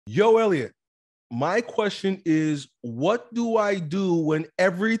Yo, Elliott, my question is, what do I do when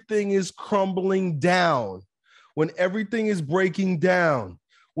everything is crumbling down, when everything is breaking down,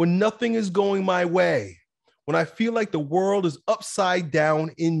 when nothing is going my way, when I feel like the world is upside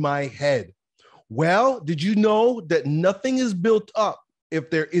down in my head? Well, did you know that nothing is built up if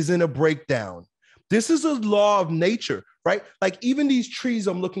there isn't a breakdown? This is a law of nature, right? Like even these trees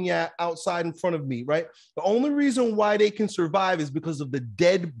I'm looking at outside in front of me, right? The only reason why they can survive is because of the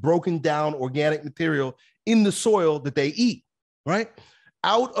dead, broken down organic material in the soil that they eat, right?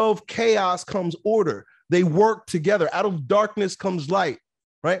 Out of chaos comes order. They work together. Out of darkness comes light,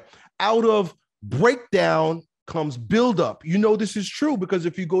 right? Out of breakdown comes buildup. You know this is true because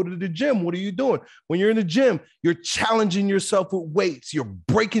if you go to the gym, what are you doing? When you're in the gym, you're challenging yourself with weights. You're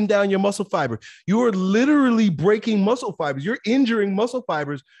breaking down your muscle fibers. You are literally breaking muscle fibers. You're injuring muscle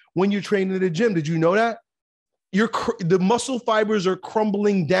fibers when you're training in the gym. Did you know that? The muscle fibers are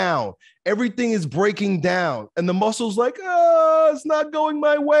crumbling down. Everything is breaking down. And the muscle's like, oh, it's not going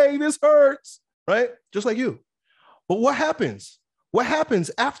my way. This hurts, right? Just like you. But what happens? What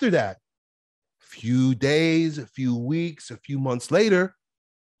happens after that? Few days, a few weeks, a few months later,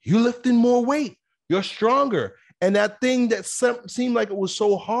 you're lifting more weight. You're stronger. And that thing that seemed like it was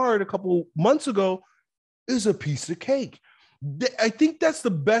so hard a couple months ago is a piece of cake. I think that's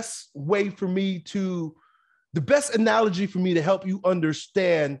the best way for me to, the best analogy for me to help you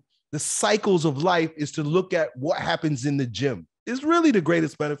understand the cycles of life is to look at what happens in the gym. It's really the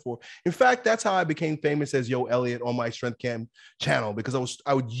greatest metaphor. In fact, that's how I became famous as Yo Elliott on my Strength Camp channel, because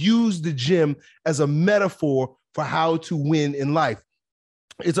I would use the gym as a metaphor for how to win in life.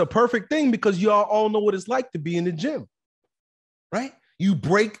 It's a perfect thing because y'all all know what it's like to be in the gym, right? You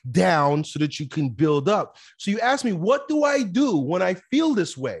break down so that you can build up. So you ask me, what do I do when I feel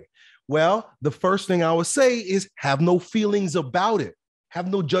this way? Well, the first thing I would say is have no feelings about it. Have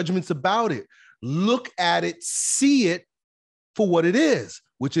no judgments about it. Look at it, see it for what it is,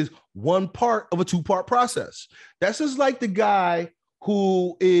 which is one part of a two-part process. That's just like the guy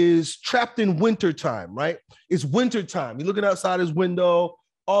who is trapped in wintertime, right? It's wintertime. You're looking outside his window.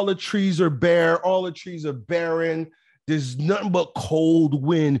 All the trees are bare. All the trees are barren. There's nothing but cold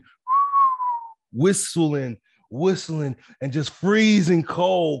wind whistling, and just freezing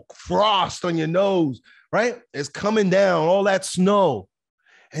cold, frost on your nose, right? It's coming down, all that snow.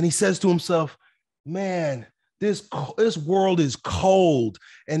 And he says to himself, man, this world is cold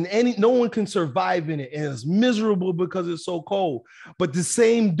and no one can survive in it. And it's miserable because it's so cold. But the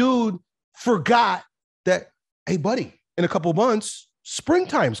same dude forgot that, hey, buddy, in a couple months,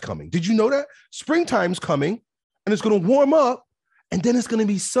 springtime's coming. Did you know that? Springtime's coming and it's going to warm up and then it's going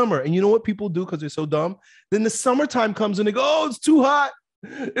to be summer. And you know what people do because they're so dumb? Then the summertime comes and they go, oh, it's too hot.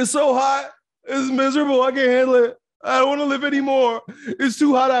 It's so hot. It's miserable. I can't handle it. I don't want to live anymore. It's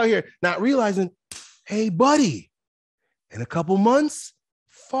too hot out here. Not realizing, hey, buddy, in a couple months,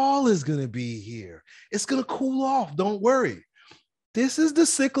 fall is going to be here. It's going to cool off. Don't worry. This is the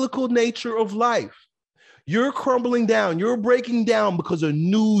cyclical nature of life. You're crumbling down. You're breaking down because a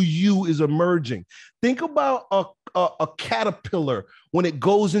new you is emerging. Think about a caterpillar when it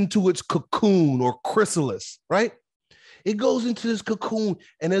goes into its cocoon or chrysalis, right? It goes into this cocoon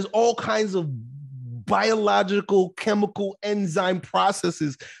and there's all kinds of biological, chemical, enzyme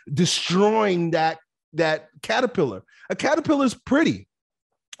processes destroying that caterpillar. A caterpillar is pretty.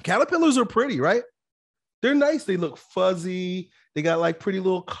 Caterpillars are pretty, right? They're nice. They look fuzzy. They got like pretty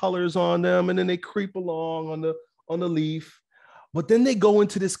little colors on them, and then they creep along on the leaf. But then they go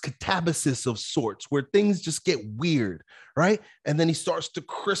into this catabasis of sorts where things just get weird, right? And then he starts to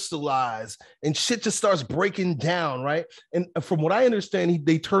crystallize and shit just starts breaking down, right? And from what I understand,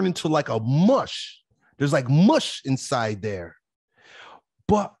 they turn into like a mush. There's like mush inside there.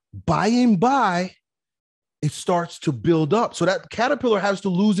 But by and by, it starts to build up. So that caterpillar has to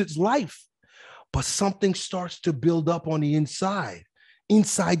lose its life, but something starts to build up on the inside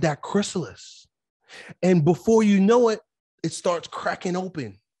that chrysalis. And before you know it, it starts cracking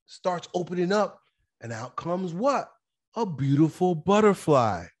open, starts opening up, and out comes what? A beautiful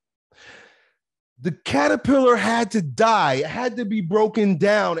butterfly. The caterpillar had to die. It had to be broken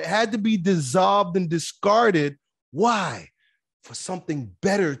down. It had to be dissolved and discarded. Why? For something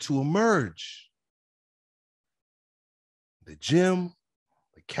better to emerge. The gym,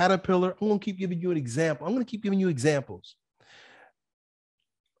 the caterpillar. I'm going to keep giving you an example. I'm going to keep giving you examples.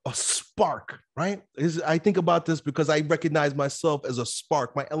 A spark, right? I think about this because I recognize myself as a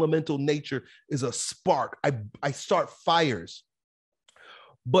spark. My elemental nature is a spark. I start fires.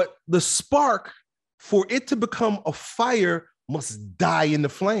 But the spark, for it to become a fire, must die in the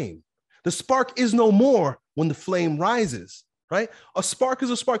flame. The spark is no more when the flame rises. right? A spark is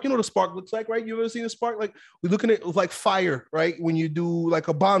a spark. You know what a spark looks like, right? You ever seen a spark? Like we're looking at like fire, right? When you do like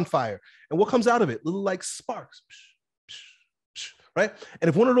a bonfire, and what comes out of it? Little like sparks, right? And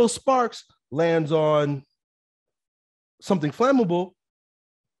if one of those sparks lands on something flammable,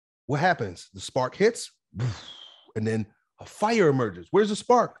 what happens? The spark hits, and then a fire emerges. Where's the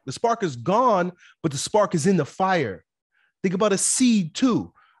spark? The spark is gone, but the spark is in the fire. Think about a seed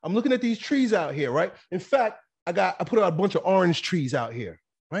too. I'm looking at these trees out here, right? In fact, I put out a bunch of orange trees out here,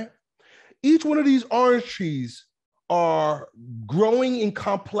 right? Each one of these orange trees are growing in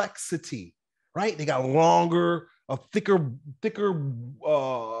complexity, right? They got longer, a thicker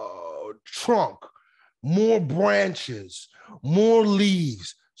trunk, more branches, more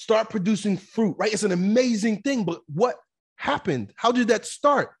leaves, start producing fruit, right? It's an amazing thing, but what happened? How did that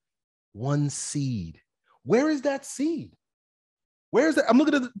start? One seed. Where is that seed? Where is that? I'm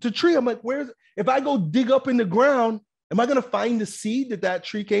looking at the tree. I'm like, where is it? If I go dig up in the ground, am I going to find the seed that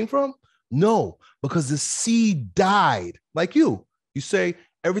tree came from? No, because the seed died. Like you say,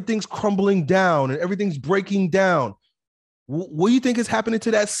 everything's crumbling down and everything's breaking down. What do you think is happening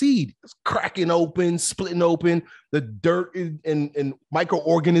to that seed? It's cracking open, splitting open. The dirt and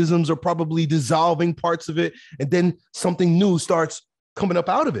microorganisms are probably dissolving parts of it. And then something new starts coming up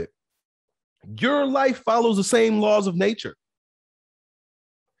out of it. Your life follows the same laws of nature.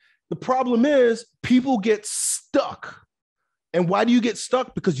 The problem is people get stuck. And why do you get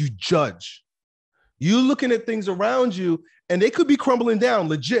stuck? Because you judge. You're looking at things around you and they could be crumbling down,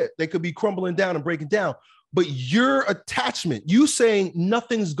 legit. They could be crumbling down and breaking down. But your attachment, you saying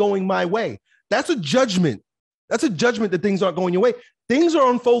nothing's going my way, that's a judgment. That's a judgment that things aren't going your way. Things are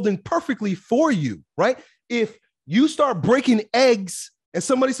unfolding perfectly for you, right? If you start breaking eggs and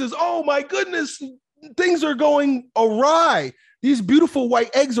somebody says, oh my goodness, things are going awry, these beautiful white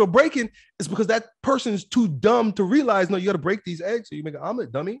eggs are breaking, it's because that person is too dumb to realize, no, you got to break these eggs so you make an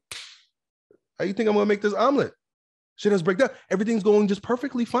omelet, dummy. How you think I'm going to make this omelet? Shit has break down. Everything's going just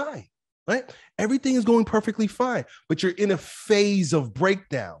perfectly fine, right? Everything is going perfectly fine, but you're in a phase of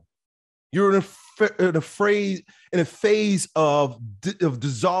breakdown. You're in a phase of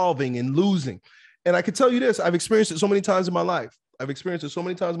dissolving and losing. And I can tell you this, I've experienced it so many times in my life.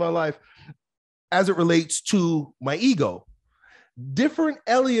 As it relates to my ego. Different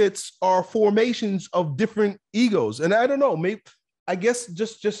Elliots are formations of different egos. And I don't know, maybe, I guess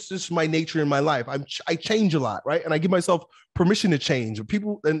just my nature in my life. I change a lot, right? And I give myself permission to change.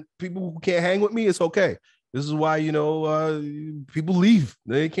 People who can't hang with me, it's okay. This is why, people leave.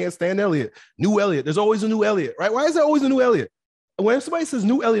 They can't stand Elliott. New Elliott. There's always a new Elliott, right? Why is there always a new Elliott? When somebody says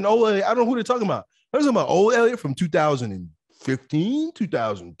new Elliott, old Elliott, I don't know who they're talking about. They're talking about old Elliott from 2015,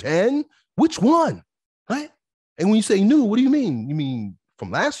 2010. Which one, right? And when you say new, what do you mean? You mean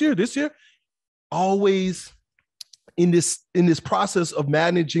from last year, this year? Always in this process of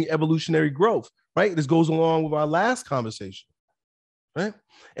managing evolutionary growth, right? This goes along with our last conversation, right?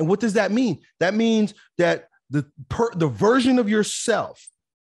 And what does that mean? That means that the version of yourself,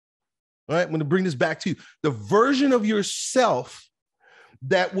 right? I'm going to bring this back to you. The version of yourself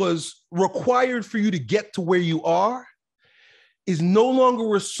that was required for you to get to where you are is no longer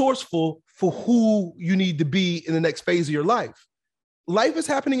resourceful for who you need to be in the next phase of your life. Life is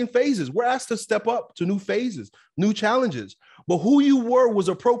happening in phases. We're asked to step up to new phases, new challenges. But who you were was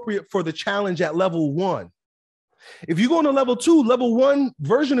appropriate for the challenge at level 1. If you go into level 2, level 1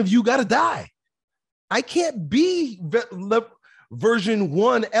 version of you got to die. I can't be version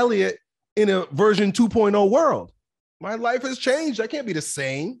 1 Elliott in a version 2.0 world. My life has changed. I can't be the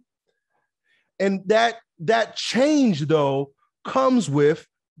same. And that change, though, comes with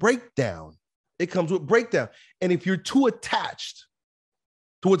breakdown. It comes with breakdown. And if you're too attached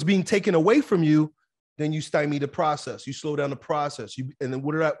to what's being taken away from you, then you stymie the process. You slow down the process. And then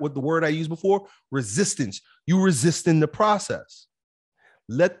what the word I used before? Resistance. You resist in the process.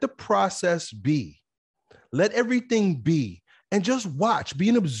 Let the process be. Let everything be. And just watch. Be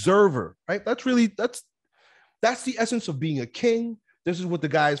an observer, right? That's the essence of being a king. This is what the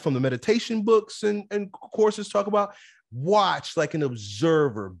guys from the meditation books and courses talk about. Watch like an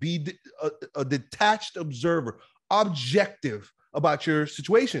observer. Be a detached observer, objective about your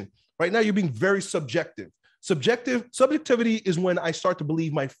situation. Right now, you're being very subjective. Subjectivity is when I start to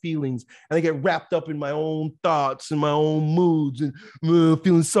believe my feelings and I get wrapped up in my own thoughts and my own moods and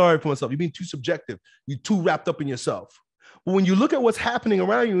feeling sorry for myself. You're being too subjective. You're too wrapped up in yourself. But when you look at what's happening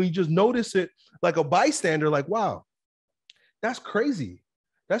around you and you just notice it like a bystander, like, wow, that's crazy.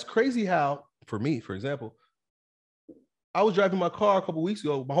 That's crazy how, for me, for example, I was driving my car a couple of weeks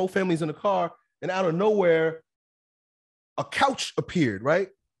ago. My whole family's in the car, and out of nowhere, a couch appeared, right?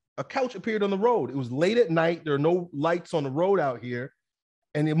 A couch appeared on the road. It was late at night. There are no lights on the road out here.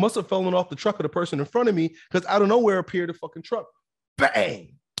 And it must have fallen off the truck of the person in front of me because out of nowhere appeared a fucking truck.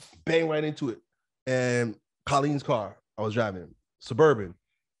 Bang! Bang right into it. And Colleen's car, I was driving, Suburban,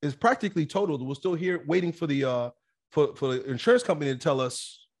 is practically totaled. We're still here waiting for the insurance company to tell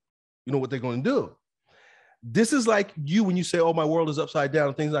us, you know, what they're going to do. This is like you when you say, oh, my world is upside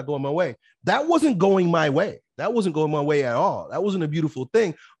down, things not going my way. That wasn't going my way. That wasn't going my way at all. That wasn't a beautiful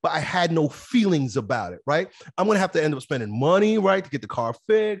thing, but I had no feelings about it, right? I'm going to have to end up spending money, right, to get the car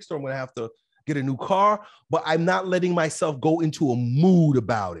fixed, or I'm going to have to get a new car, but I'm not letting myself go into a mood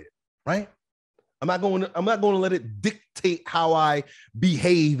about it, right? I'm not going to let it dictate how I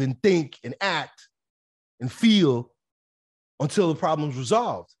behave and think and act and feel until the problem's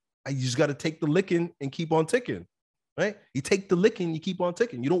resolved. You just got to take the licking and keep on ticking, right? You take the licking, you keep on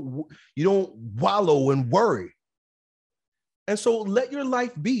ticking. You don't wallow and worry. And so let your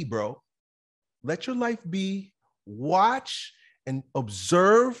life be, bro. Let your life be. Watch and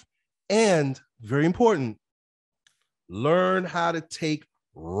observe, and very important, learn how to take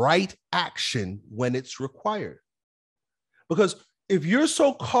right action when it's required. Because if you're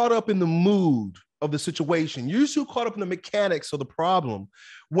so caught up in the mood of the situation, you're so caught up in the mechanics of the problem,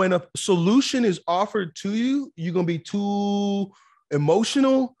 when a solution is offered to you, you're going to be too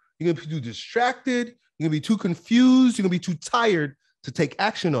emotional, you're going to be too distracted, you're going to be too confused, you're going to be too tired to take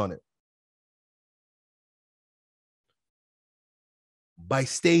action on it. By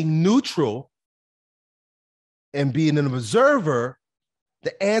staying neutral and being an observer,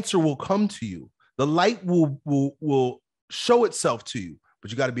 the answer will come to you. The light will show itself to you,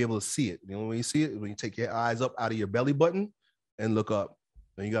 but you got to be able to see it. The only way you see it is when you take your eyes up out of your belly button and look up.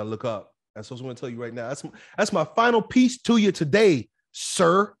 And you got to look up. That's what I'm going to tell you right now. That's my final piece to you today,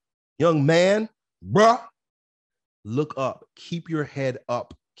 sir, young man, bruh. Look up. Keep your head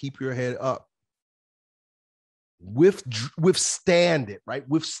up. Keep your head up. Withstand it, right?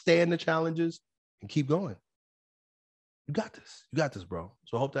 Withstand the challenges and keep going. You got this. You got this, bro.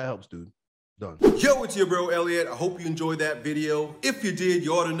 So I hope that helps, dude. Done. Yo, it's your bro, Elliott. I hope you enjoyed that video. If you did,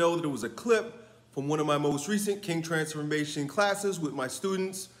 you ought to know that it was a clip from one of my most recent King Transformation classes with my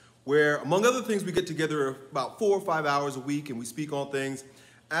students, where, among other things, we get together about 4 or 5 hours a week and we speak on things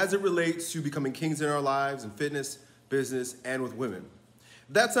as it relates to becoming kings in our lives in fitness, business, and with women.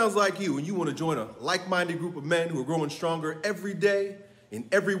 If that sounds like you and you want to join a like-minded group of men who are growing stronger every day, in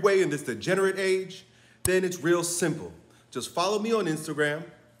every way in this degenerate age, then it's real simple. Just follow me on Instagram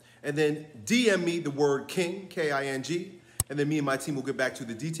and then DM me the word King, K-I-N-G, and then me and my team will get back to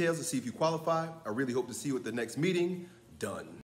the details to see if you qualify. I really hope to see you at the next meeting. Done.